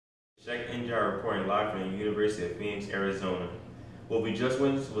Cheikh N'Diaye reporting live from the University of Phoenix, Arizona. What we just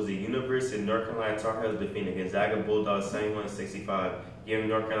witnessed was the University of North Carolina Tarheels defeating the Gonzaga Bulldogs 71-65, giving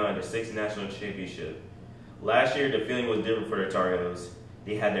North Carolina their 6th national championship. Last year, the feeling was different for the Tarheels.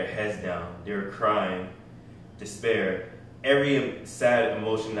 They had their heads down. They were crying, despair. Every sad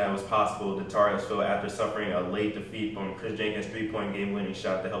emotion that was possible, the Tarheels felt after suffering a late defeat from Chris Jenkins' three-point game-winning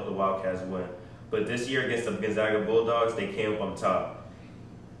shot to help the Wildcats win. But this year against the Gonzaga Bulldogs, they came up on top.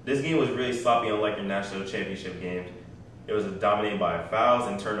 This game was really sloppy, unlike their national championship games. It was dominated by fouls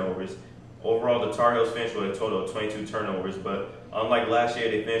and turnovers. Overall, the Tar Heels finished with a total of 22 turnovers, but unlike last year,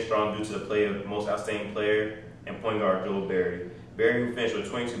 they finished strong due to the play of most outstanding player and point guard Joel Berry. Berry, who finished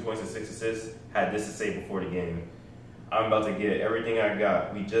with 22 points and 6 assists, had this to say before the game. "I'm about to get everything I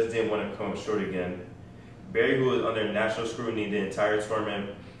got. We just didn't want to come up short again." Berry, who was under national scrutiny the entire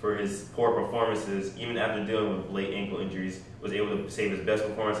tournament for his poor performances, even after dealing with late ankle injuries, was able to save his best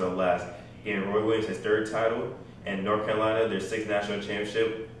performance at last, giving Roy Williams his 3rd title and North Carolina their 6th national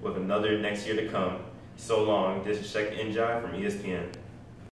championship with another next year to come. So long. This is Cheikh N'Diaye from ESPN.